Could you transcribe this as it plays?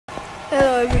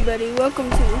Hello everybody,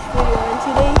 welcome to this video, and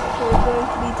today we're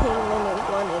going to be taming an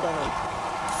Ingaunadan.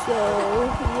 So,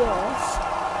 yeah.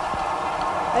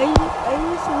 I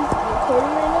just was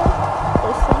recording right now,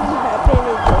 but something happened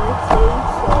and didn't save,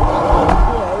 so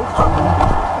yeah, I was trying to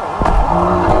do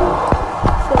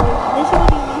so this is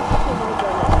what you need to tame an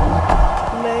Ingaunadan.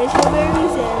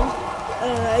 Marshmallows and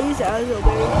I use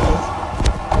berries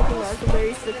because I think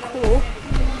berries look cool.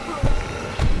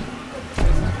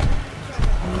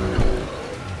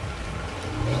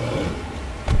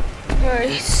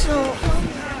 Alright, so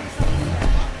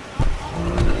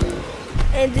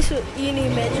and this you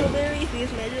need berries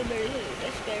because berries are the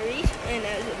best berries, and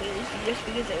berries just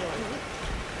because I want them.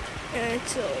 And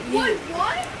so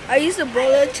I use a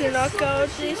bola to knock out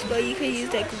this, but you could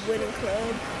use like a wooden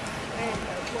club and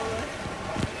a bola.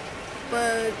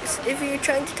 But if you're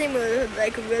trying to tame a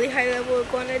really high level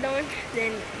Ingaunadan,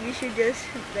 then you should just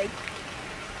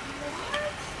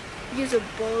use a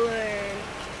bola, and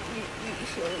you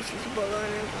should always use a bola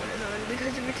on Ingaunadan,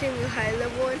 because if you're taming a high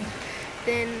level one,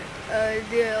 then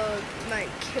they might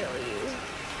kill you.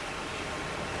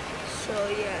 So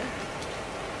yeah.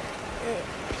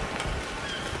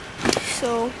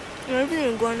 So I have the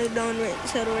Ingaunadan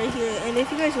saddle right here, and if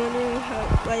you guys wondering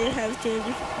why I have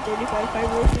 35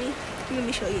 fiber with me, let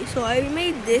me show you. So I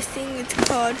made this thing. It's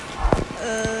called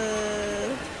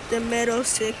the metal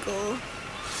sickle.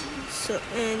 So,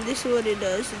 and this is what it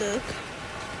does. Look,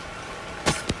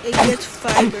 it gets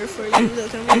fiber for you.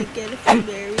 Look, I'm gonna get a few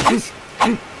berries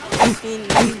in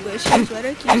these bushes. Why do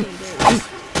I keep saying berries?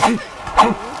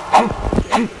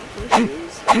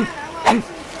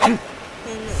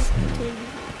 And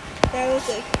that was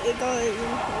like it got it in.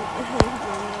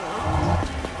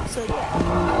 So yeah,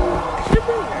 I should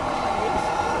bring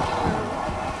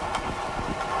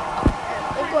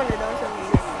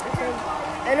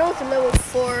I know it's a level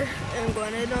 4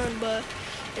 Ingaunadan, but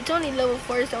it's only level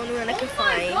 4. It's the only one I can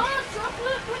find.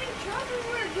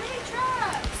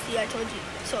 See, I told you.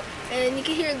 So, and you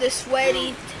can hear the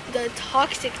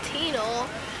toxic Tino.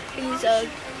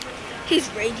 He's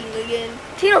raging again.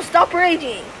 Tino, stop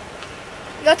raging.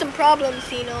 You got some problems,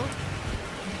 Tino.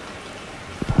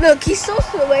 Look, he's so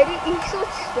sweaty.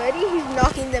 He's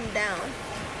knocking them down.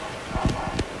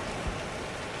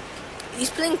 He's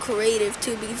playing creative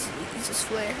too because he's a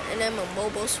sweat, and I'm a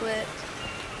mobile sweat.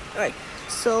 Alright,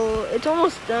 so it's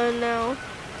almost done now.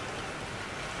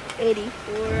 84.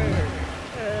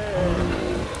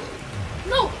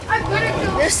 No, I better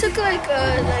go. This took like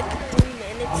 3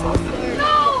 minutes so far.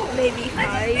 No! Maybe 5.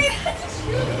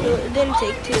 It didn't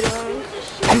take too long.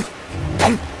 So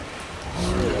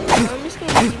I'm just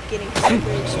gonna keep getting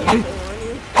coverage if I want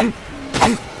to.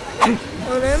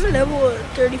 Oh, I'm level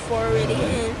 34 already,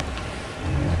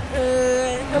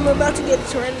 and I'm about to get a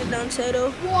Ingaunadan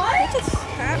saddle. What? It's a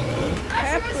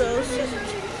Capro saddle.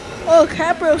 Oh,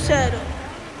 Capro saddle.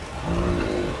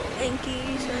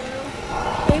 Enki saddle.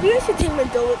 Maybe I should take my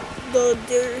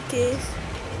Dodiricus.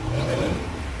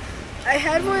 I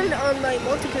had one on my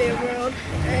multiplayer world,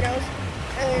 and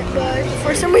but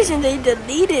for some reason they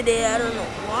deleted it. I don't know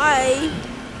why.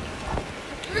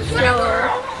 So,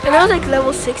 and I was like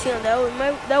level 60 on that one.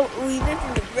 We lived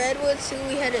in the redwoods too.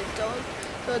 We had a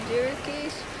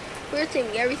Dodiricus. We were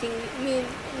taking everything. Me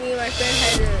and my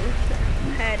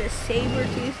friend had a saber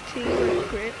tooth too, and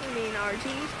grip. Me and RG.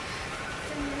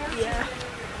 Yeah.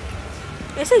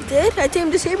 Yes, I did. I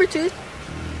tamed the saber tooth.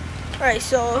 Alright,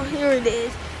 so here it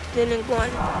is. The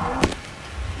Ingaunadan.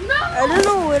 No! I don't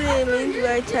know what it means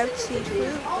by tapped seed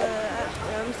fruit.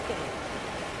 I'm just kidding.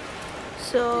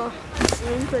 So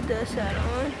let me put the saddle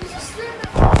on.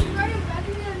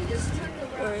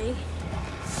 Alright.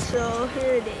 So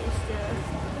here it is.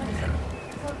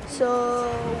 So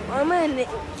I'm gonna.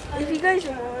 If you guys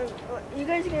want, you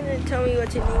guys are gonna tell me what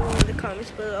to name in the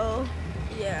comments below.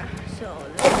 Yeah. So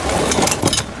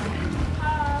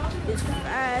it's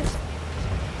fast.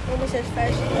 Almost as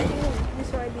fast. I think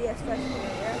this might be as fast as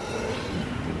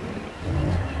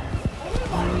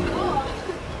I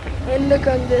am. And look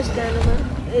on this stamina.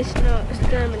 It's not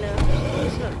stamina.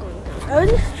 It's not going down. I was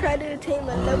just trying to attain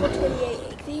my level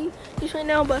 28 XP just right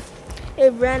now, but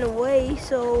it ran away,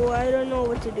 so I don't know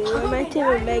what to do. I might take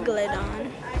a Megalodon.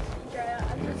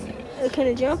 Can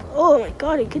it jump? Oh my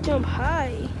god, it could jump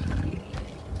high.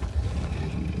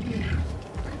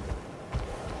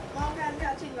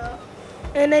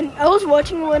 And then I was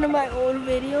watching one of my old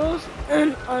videos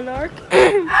on Ark,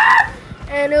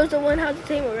 and it was the one how to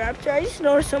tame a raptor. I just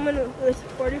noticed someone with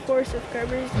 44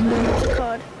 subscribers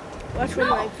called watch one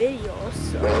of my videos.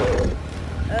 So,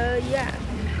 yeah.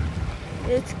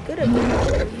 It's good at being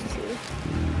berries too.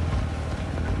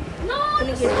 No!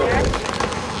 Gonna get that.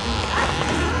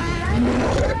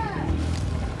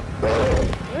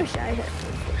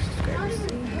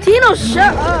 Tino,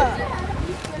 shut up.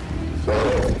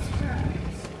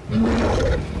 I'm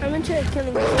gonna try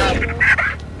killing this Tino.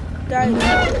 Die.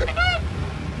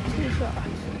 2 shots.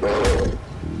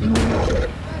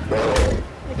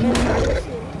 I can't find this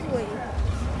thing. Wait.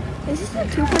 Is this a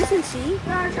 2-person seat?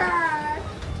 Let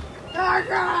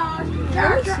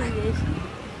me see this.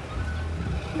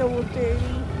 Level 30.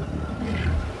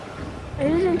 It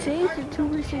doesn't say it's a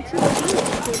 2-person seat.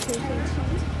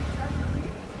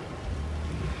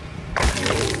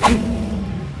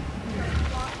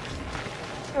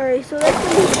 Alright, so that's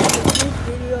gonna be this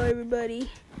video,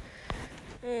 everybody.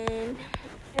 And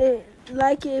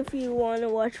like it if you want to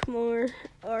watch more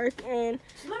Ark, and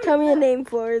tell me a name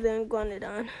for the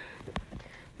Ingaunadan.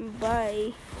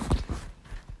 Bye.